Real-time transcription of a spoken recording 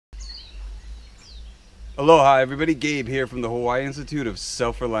Aloha everybody, Gabe here from the Hawaii Institute of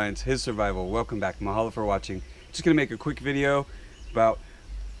Self-Reliance, His Survival. Welcome back, mahalo for watching. Just going to make a quick video about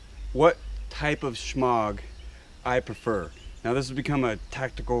what type of shemagh I prefer. Now this has become a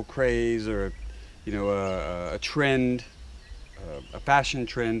tactical craze or a trend, a fashion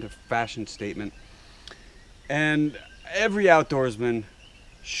trend, a fashion statement. And every outdoorsman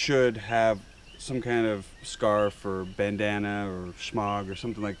should have some kind of scarf or bandana or shemagh or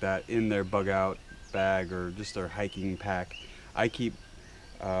something like that in their bug out bag or just their hiking pack. I keep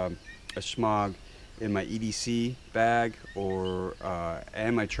a shemagh in my EDC bag or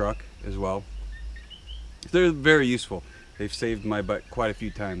and my truck as well. They're very useful. They've saved my butt quite a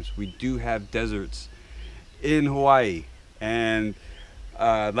few times. We do have deserts in Hawaii, and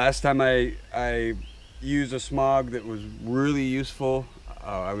last time I used a shemagh that was really useful,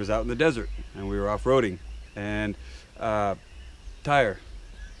 I was out in the desert and we were off-roading, and tire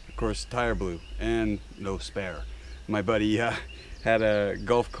blew and no spare. My buddy had a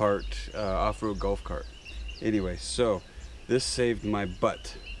golf cart, off-road golf cart. Anyway, so this saved my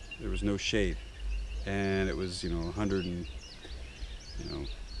butt. There was no shade, and it was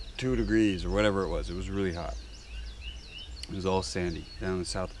 102 degrees or whatever it was. It was really hot. It was all sandy down in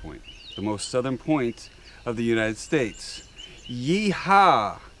South Point, the most southern point of the United States.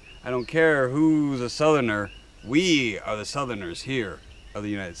 Yeehaw! I don't care who's a southerner. We are the southerners here of the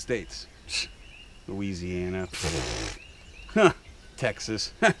United States. Louisiana,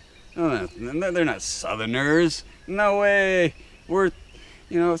 Texas. They're not southerners. No way. We're,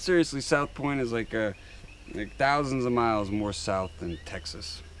 seriously, South Point is like thousands of miles more south than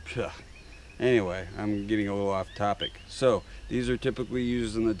Texas. Anyway, I'm getting a little off topic. So these are typically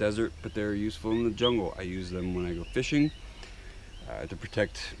used in the desert, but they're useful in the jungle. I use them when I go fishing to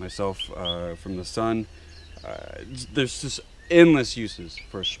protect myself from the sun. There's just endless uses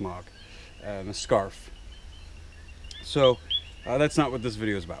for a shemagh and a scarf. So that's not what this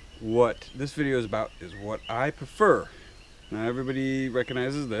video is about. What this video is about is what I prefer. Now everybody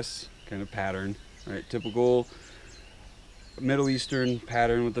recognizes this kind of pattern, right? Typical Middle Eastern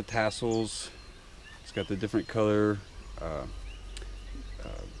pattern with the tassels. It's got the different color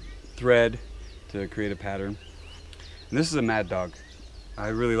thread to create a pattern. And this is a Maddog. I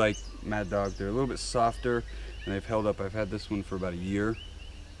really like Maddog. They're a little bit softer and they've held up. I've had this one for about a year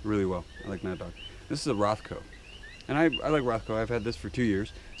really well. I like Maddog. This is a Rothco, and I like Rothco. I've had this for 2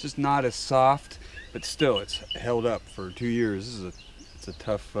 years. It's just not as soft, but still it's held up for 2 years. It's a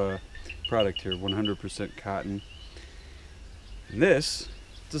tough product here. 100% cotton. And this,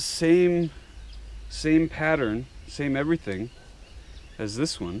 it's the same pattern, same everything as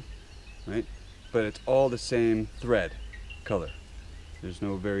this one, right? But it's all the same thread color. There's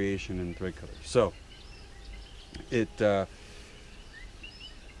no variation in thread color. So it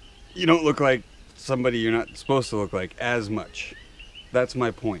you don't look like somebody you're not supposed to look like as much. That's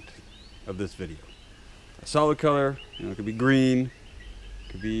my point of this video. A solid color, it could be green,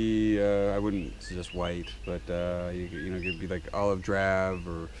 could be I wouldn't suggest white, but it could be like olive drab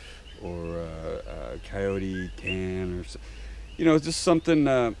or coyote tan, or just something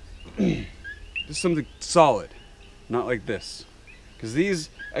just something solid, not like this, because these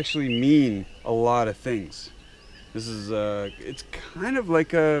actually mean a lot of things. This is it's kind of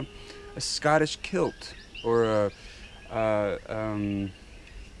like a Scottish kilt, or the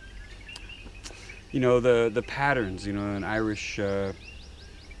patterns. An Irishman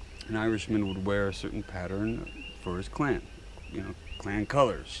would wear a certain pattern for his clan, clan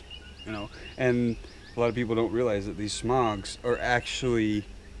colors, and a lot of people don't realize that these shemaghs are actually,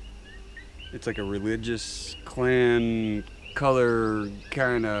 it's like a religious clan color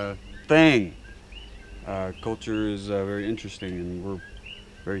kind of thing. Culture is very interesting, and we're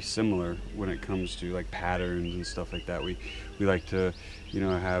very similar when it comes to like patterns and stuff like that. We like to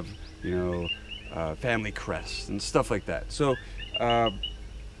have family crests and stuff like that. So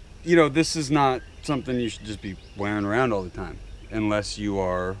this is not something you should just be wearing around all the time, unless you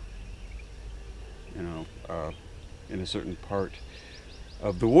are in a certain part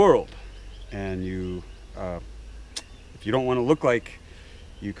of the world, and if you don't want to look like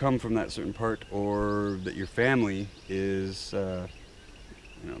you come from that certain part, or that your family is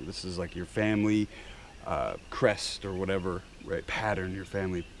this is like your family crest or whatever, right? Pattern, your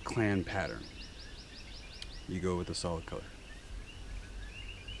family clan pattern, you go with a solid color.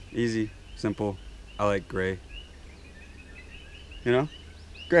 Easy, simple. I like gray. Gray.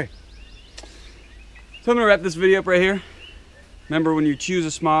 So I'm gonna wrap this video up right here. Remember, when you choose a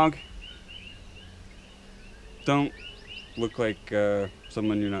shemagh, don't look like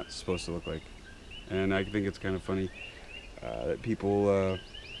someone you're not supposed to look like. And I think it's kind of funny that people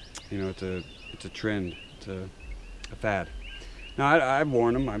You know, it's a trend. It's a fad. Now I've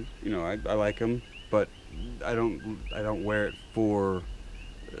worn them. I like them, but I don't wear it for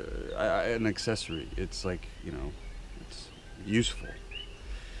an accessory. It's like, it's useful.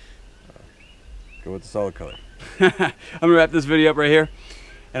 Go with the solid color. I'm gonna wrap this video up right here,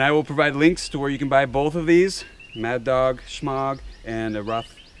 and I will provide links to where you can buy both of these, Maddog Shemagh and a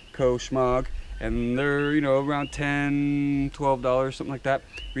Rothco Shemagh, and they're around $10, $12, something like that.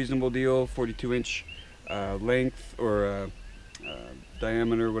 Reasonable deal. 42-inch length or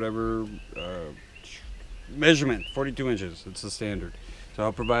diameter, whatever measurement. 42 inches. It's the standard. So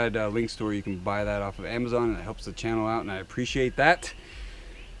I'll provide links to where you can buy that off of Amazon, and it helps the channel out, and I appreciate that.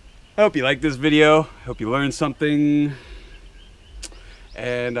 I hope you like this video. I hope you learned something,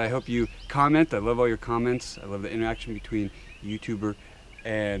 and I hope you comment. I love all your comments. I love the interaction between YouTuber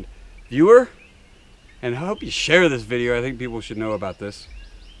and viewer, and I hope you share this video. I think people should know about this,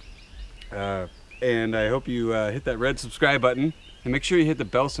 and I hope you hit that red subscribe button, and make sure you hit the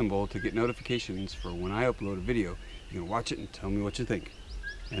bell symbol to get notifications for when I upload a video. You can watch it and tell me what you think.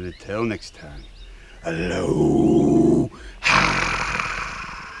 And until next time, aloha.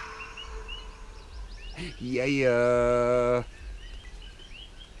 Yeah.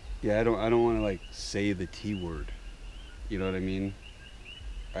 I don't want to like say the T word. You know what I mean?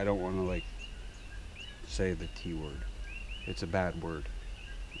 I don't want to like say the T word. It's a bad word.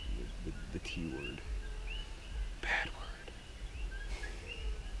 The T word. Bad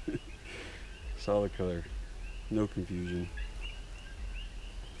word. Solid color. No confusion.